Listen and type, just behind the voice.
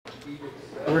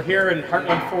We're here in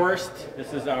Heartland Forest.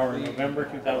 This is our November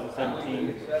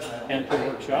 2017 Cantor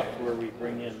workshop where we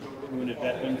bring in wounded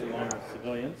veterans along with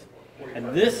civilians. And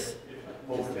this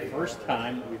is the first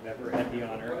time that we've ever had the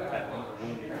honor of having a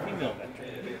wounded female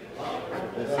veteran.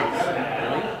 So this is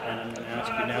Natalie, and I'm going to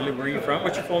ask you, Natalie, where are you from?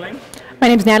 What's your full name? My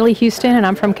name's Natalie Houston, and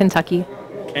I'm from Kentucky.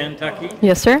 Kentucky?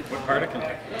 Yes, sir. What part of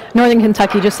Kentucky? Northern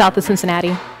Kentucky, just south of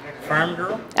Cincinnati. Farm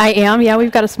girl? I am, yeah.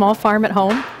 We've got a small farm at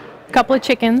home. A couple of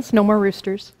chickens, no more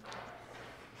roosters.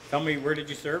 Tell me, where did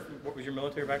you serve? What was your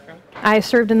military background? I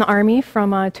served in the Army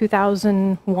from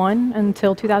 2001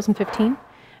 until 2015,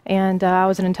 and I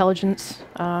was an intelligence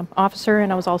officer,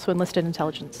 and I was also enlisted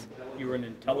intelligence. You were an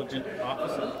intelligent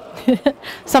officer?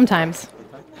 Sometimes.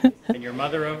 And you're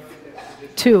mother of?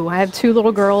 Two. I have two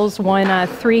little girls, one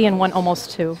 3 and one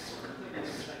almost 2.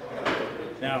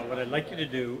 Now, what I'd like you to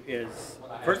do is,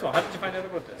 first of all, how did you find out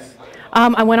about this?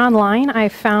 I went online. I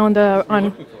found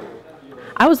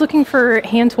I was looking for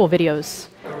hand tool videos,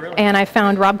 and I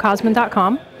found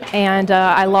RobCosman.com, and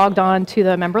I logged on to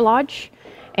the member lodge,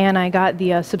 and I got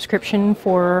the subscription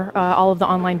for all of the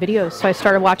online videos. So I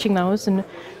started watching those and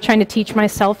trying to teach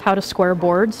myself how to square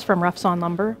boards from rough sawn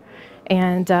lumber,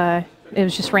 and it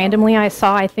was just randomly I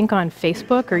saw, I think on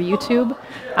Facebook or YouTube,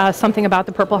 something about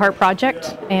the Purple Heart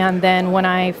Project, and then when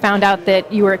I found out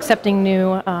that you were accepting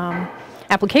new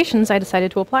applications, I decided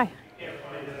to apply.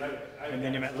 And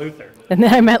then you met Luther. And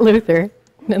then I met Luther,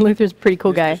 and Luther's a pretty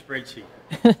cool guy. Spreadsheet.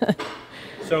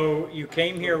 So you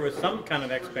came here with some kind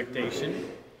of expectation.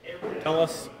 Tell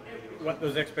us what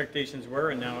those expectations were,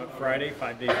 and now at Friday,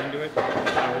 5 days into it,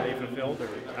 how were they fulfilled, or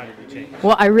how did they change?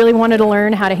 Well, I really wanted to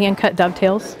learn how to hand cut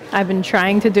dovetails. I've been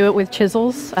trying to do it with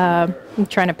chisels. I'm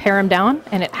trying to pare them down,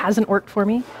 and it hasn't worked for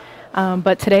me.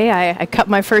 But today I cut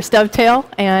my first dovetail,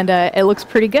 and it looks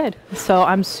pretty good. So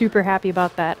I'm super happy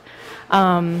about that.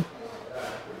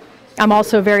 I'm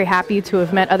also very happy to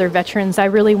have met other veterans. I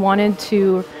really wanted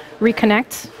to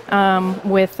reconnect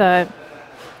with the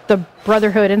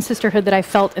brotherhood and sisterhood that I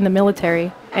felt in the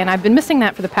military, and I've been missing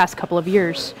that for the past couple of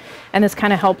years. And this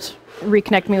kind of helped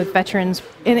reconnect me with veterans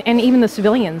and even the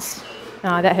civilians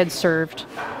that had served.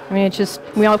 I mean,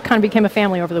 we all kind of became a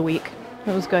family over the week.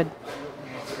 It was good.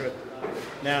 Good.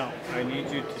 Now, I need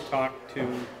you to talk to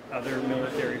other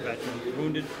military veterans,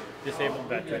 wounded, disabled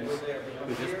veterans,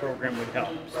 who this program would help.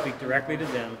 Speak directly to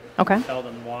them. Okay. Tell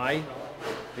them why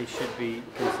they should be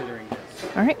considering this.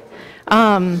 All right.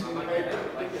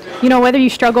 You know, whether you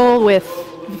struggle with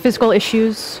physical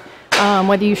issues,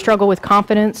 whether you struggle with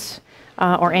confidence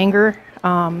or anger,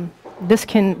 this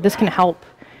can help.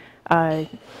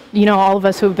 You know, all of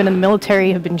us who have been in the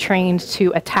military have been trained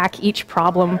to attack each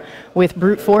problem with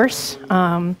brute force,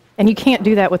 and you can't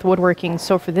do that with woodworking.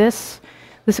 So for this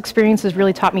experience has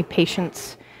really taught me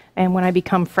patience. And when I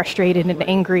become frustrated and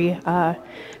angry,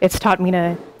 it's taught me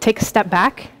to take a step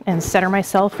back and center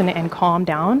myself and calm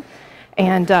down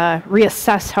and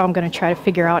reassess how I'm going to try to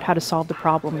figure out how to solve the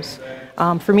problems.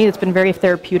 For me, it's been very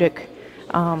therapeutic.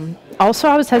 Also,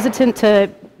 I was hesitant to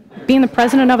be in the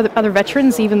presence of other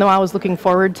veterans, even though I was looking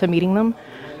forward to meeting them.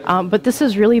 But this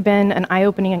has really been an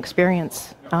eye-opening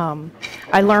experience.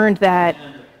 I learned that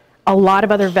a lot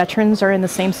of other veterans are in the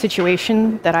same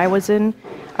situation that I was in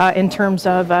terms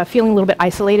of feeling a little bit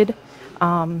isolated.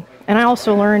 And I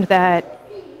also learned that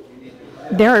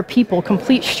there are people,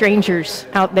 complete strangers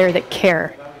out there that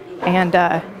care. And,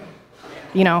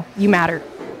 you know, you matter.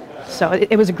 So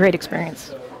it was a great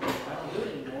experience.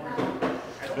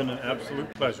 It's been an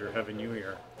absolute pleasure having you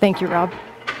here. Thank you, Rob.